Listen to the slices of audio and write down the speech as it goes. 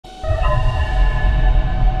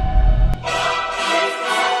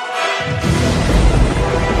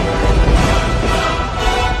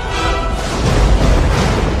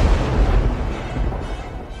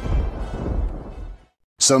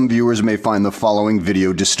Some viewers may find the following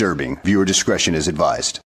video disturbing. Viewer discretion is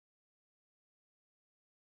advised.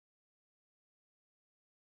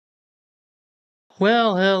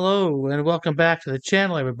 Well, hello, and welcome back to the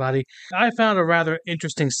channel, everybody. I found a rather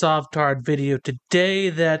interesting Sovtard video today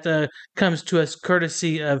that comes to us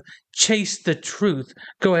courtesy of Chase the Truth.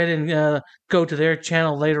 Go ahead and go to their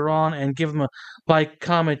channel later on and give them a like,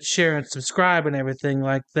 comment, share, and subscribe and everything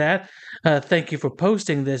like that. Thank you for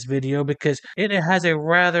posting this video because it has a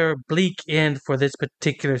rather bleak end for this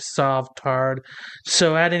particular Sovtard.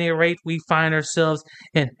 So at any rate, we find ourselves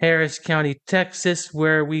in Harris County, Texas,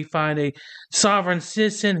 where we find a sovereign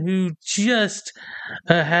citizen who just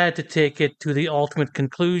had to take it to the ultimate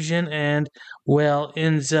conclusion and, well,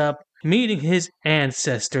 ends up meeting his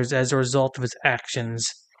ancestors as a result of his actions.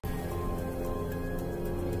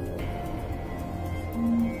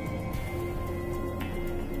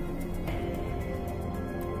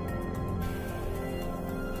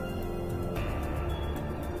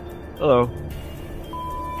 Hello.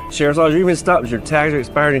 Sheriff's Officer, you've been stopped. Your tags are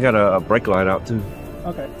expired and you got a brake light out too.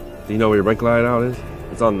 Okay. Do you know where your brake light out is?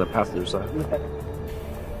 It's on the passenger side. Okay.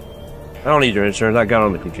 I don't need your insurance. I got it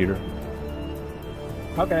on the computer.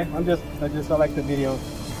 Okay. I just select the video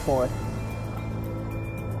for it.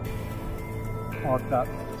 All stop.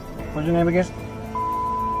 What's your name again?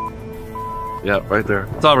 Yeah, right there.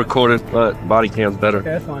 It's all recorded, but body cam's better.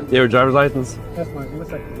 Okay, that's fine. You have a driver's license? That's fine. Give me a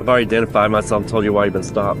second. I've already identified myself and told you why you've been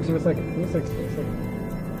stopped. Give me a second. Give me a second. Give me a second.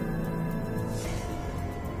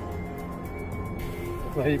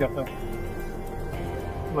 Well, here you go, Phil.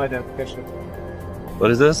 My identification.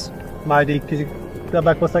 What is this? My ID. Could you step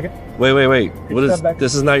back for a second? Wait. What is back?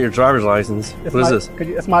 This? Is not your driver's license. What is this?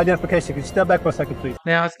 It's my identification. Could you step back for a second, please?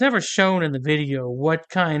 Now, it's never shown in the video what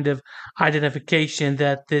kind of identification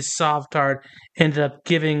that this Sovtard ended up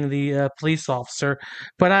giving the police officer,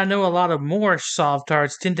 but I know a lot of Moorish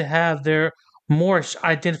Sovtards tend to have their Moorish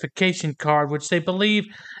identification card, which they believe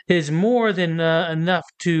is more than enough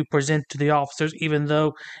to present to the officers, even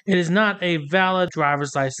though it is not a valid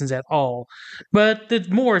driver's license at all. But the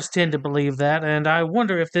Moors tend to believe that, and I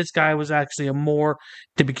wonder if this guy was actually a Moor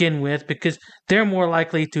to begin with, because they're more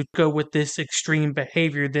likely to go with this extreme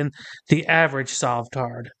behavior than the average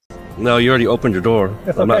Sovtard. No, you already opened your door.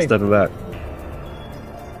 I'm not stepping back.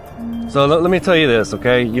 So let me tell you this,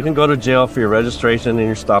 okay? You can go to jail for your registration and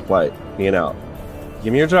your stoplight being out.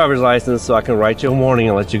 Give me your driver's license so I can write you a warning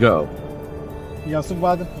and let you go. You have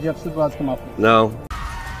supervisor? You have supervisor come up. No.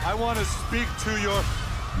 I want to speak to your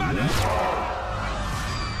manager.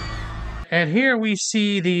 And here we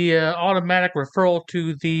see the automatic referral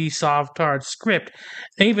to the Sovtard script,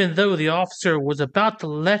 even though the officer was about to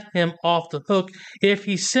let him off the hook if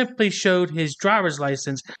he simply showed his driver's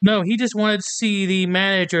license. No, he just wanted to see the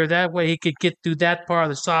manager, that way he could get through that part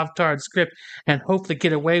of the Sovtard script and hopefully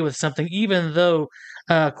get away with something, even though,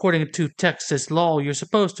 according to Texas law, you're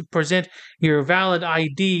supposed to present your valid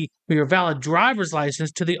ID, your valid driver's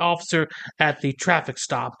license to the officer at the traffic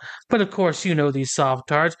stop. But of course, you know these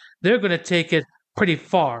Sovtards, they're going to take it pretty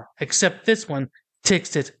far, except this one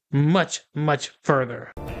takes it much, much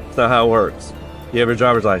further. That's not how it works. You have your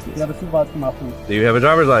driver's license. You have a supervisor come out, please. Do you have a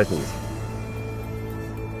driver's license?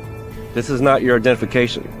 This is not your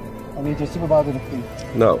identification. I need your supervisor to please.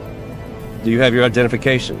 No. Do you have your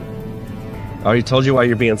identification? I already told you why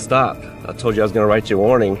you're being stopped. I told you I was going to write you a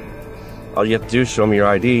warning. All you have to do is show me your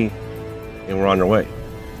ID, and we're on our way.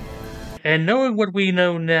 And knowing what we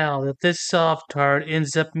know now, that this Sovtard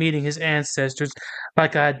ends up meeting his ancestors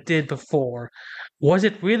like I did before, was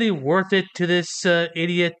it really worth it to this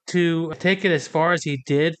idiot to take it as far as he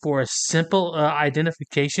did for a simple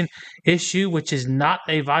identification issue, which is not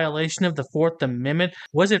a violation of the Fourth Amendment?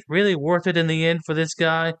 Was it really worth it in the end for this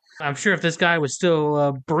guy? I'm sure if this guy was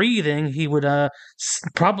still breathing, he would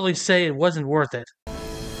probably say it wasn't worth it.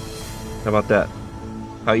 How about that?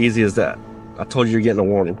 How easy is that? I told you you're getting a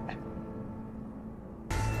warning.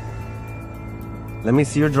 Let me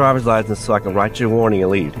see your driver's license so I can write you a warning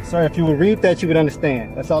and leave. Sir, if you would read that, you would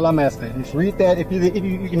understand. That's all I'm asking. Just read that. If you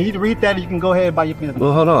need to read that, you can go ahead and buy your business.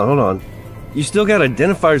 Well, hold on. You still got to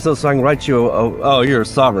identify yourself so I can write you oh, you're a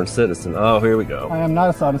sovereign citizen. Oh, here we go. I am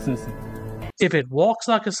not a sovereign citizen. If it walks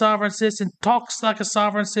like a sovereign citizen, talks like a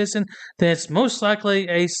sovereign citizen, then it's most likely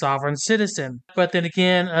a sovereign citizen. But then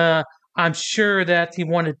again, I'm sure that he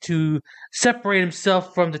wanted to separate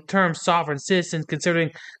himself from the term sovereign citizen,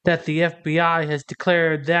 considering that the FBI has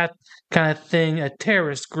declared that kind of thing a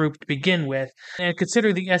terrorist group to begin with. And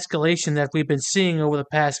considering the escalation that we've been seeing over the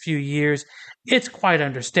past few years, it's quite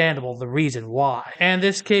understandable the reason why. And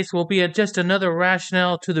this case will be just another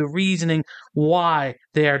rationale to the reasoning why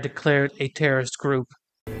they are declared a terrorist group.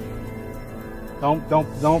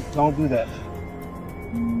 Don't do that.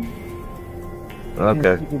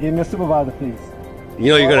 Okay. You can give me a supervisor, please.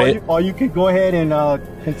 You know you're gonna. Or you can go ahead and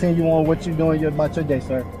continue on what you're doing about your day,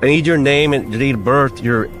 sir. I need your name and date of birth,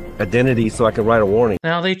 your identity, so I can write a warning.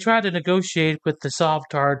 Now, they tried to negotiate with the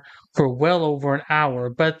Sovtard for well over an hour,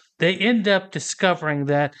 but they end up discovering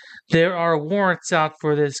that there are warrants out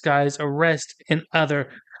for this guy's arrest in other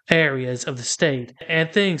areas of the state,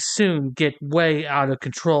 and things soon get way out of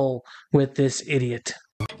control with this idiot.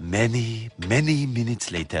 Many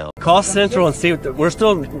minutes later. Call Central and see. We're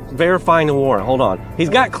still verifying the warrant. Hold on. He's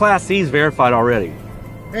got Class C's verified already.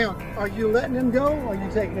 Now, are you letting him go, or are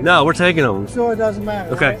you taking him? No, we're taking him. So it doesn't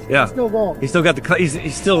matter. Okay, right? yeah. He's still going. He's still got the.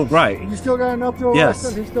 He's still right. You still got enough to arrest Yes.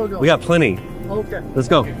 him? He's still going. We got plenty. Okay. Let's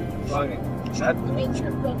go.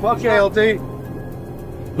 Okay, LT.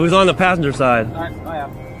 Who's on the passenger side? I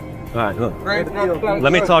am. All right. Look.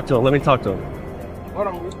 Let me talk to him. Let me talk to him. Hold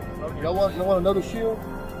on. Y'all want another shield?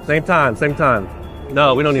 Same time. Same time.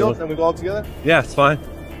 No, we don't need Shield, one. and we go all together? Yeah, it's fine.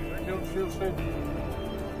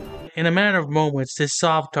 In a matter of moments, this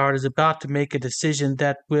Sovtard is about to make a decision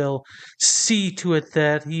that will see to it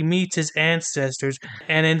that he meets his ancestors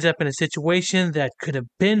and ends up in a situation that could have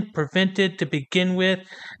been prevented to begin with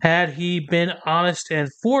had he been honest and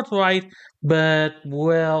forthright. But,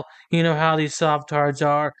 well, you know how these Sovtards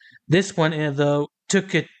are. This one, though,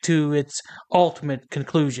 took it to its ultimate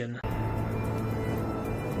conclusion.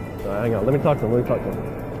 Hang on. Let me talk to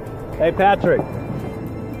him. Hey, Patrick.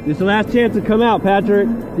 This is the last chance to come out, Patrick.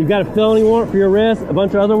 You've got a felony warrant for your arrest, a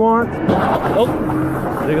bunch of other warrants. Oh,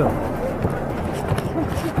 there you go.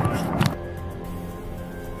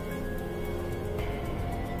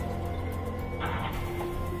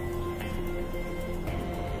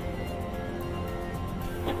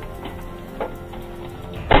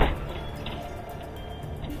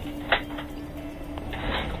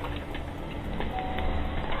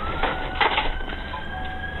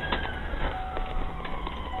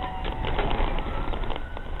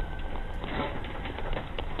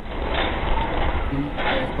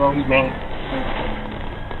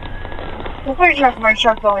 Where's your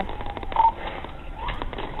commercial going?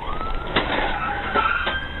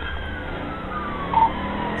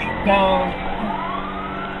 Down.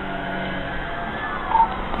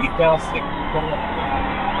 He's down sick.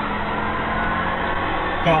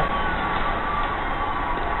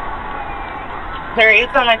 There is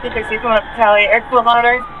on, I think I see someone at the tally. Air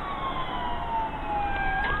kilometers.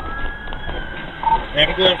 And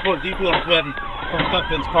we're going for detail ready. From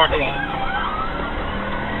Clifton's parking lot.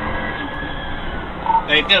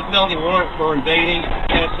 They just felony warrant for invading,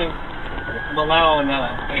 possession, from allowing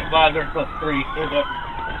advisor +3.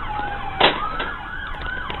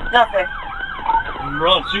 Nothing.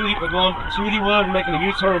 We're on Shooty. We're going Shooty 1, making a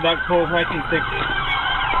U-turn back towards 1960.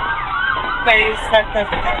 Very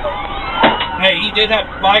suspect. Hey, he did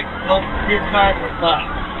have to fight. No rear tire for flat.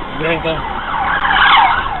 There you go.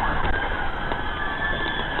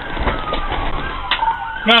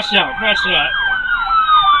 Crash out.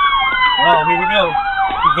 Oh, here we go.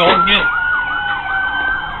 We're going again.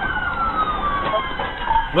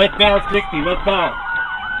 Westbound 60, westbound.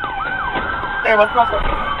 There was nothing.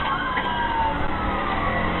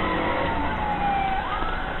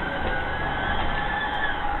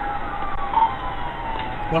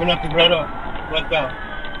 Coming up the road up. Westbound.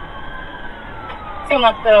 Still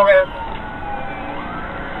not the road.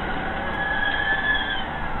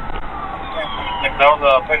 That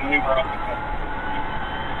was putting the Uber up.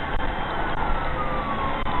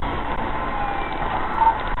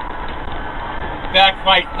 Back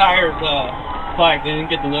fight tires fight. They didn't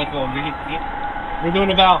get the look on. We're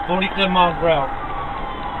doing about 47 miles per hour.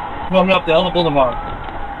 Coming up the Ella Boulevard.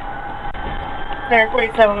 There,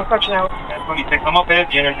 47, approaching out. 26. I'm up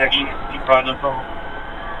at the intersection. Keep riding up.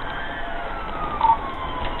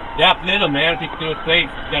 Yeah, fit him, man. If he can do it safe,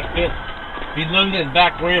 you gotta fit. He's looking at his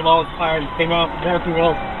back rim, all his tires came out, down through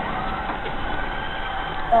road.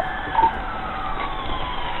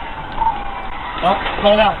 Oh,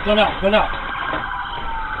 slow down.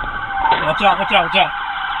 Watch out.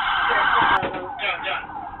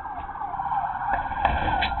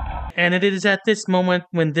 And it is at this moment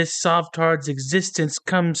when this Sovtard's existence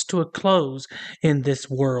comes to a close in this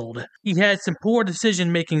world. He had some poor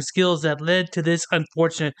decision-making skills that led to this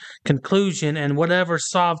unfortunate conclusion, and whatever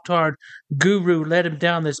Sovtard guru led him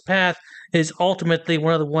down this path is ultimately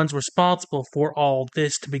one of the ones responsible for all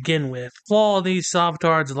this to begin with. The flaw in these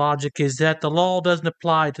Sovtard's logic is that the law doesn't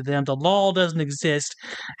apply to them, the law doesn't exist,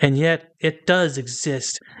 and yet it does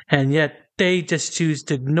exist, and yet they just choose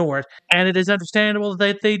to ignore it. And it is understandable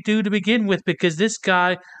that they do to begin with, because this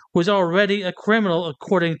guy was already a criminal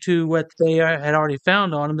according to what they had already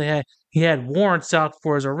found on him. He had warrants out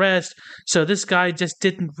for his arrest, so this guy just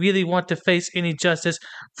didn't really want to face any justice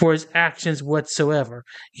for his actions whatsoever.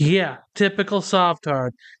 Yeah, typical Sovtard,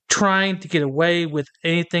 trying to get away with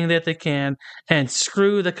anything that they can and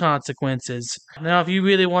screw the consequences. Now, if you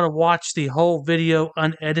really want to watch the whole video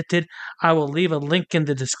unedited, I will leave a link in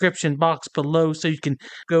the description box below so you can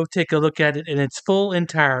go take a look at it in its full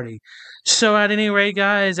entirety. So at any rate,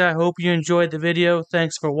 guys, I hope you enjoyed the video.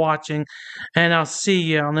 Thanks for watching, and I'll see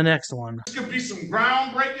you on the next one. This could be some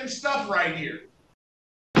groundbreaking stuff right here.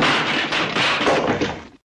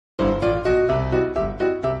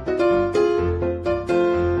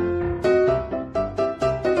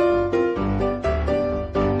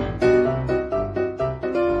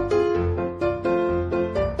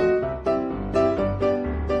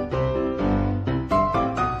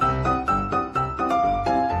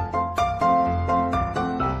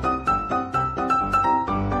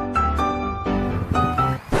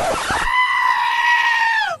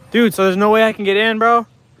 Dude, so there's no way I can get in, bro?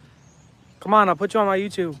 Come on, I'll put you on my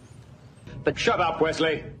YouTube. But shut up,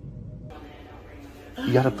 Wesley.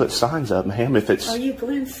 You gotta put signs up, ma'am, if it's... Are you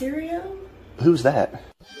Glenn Serio? Who's that?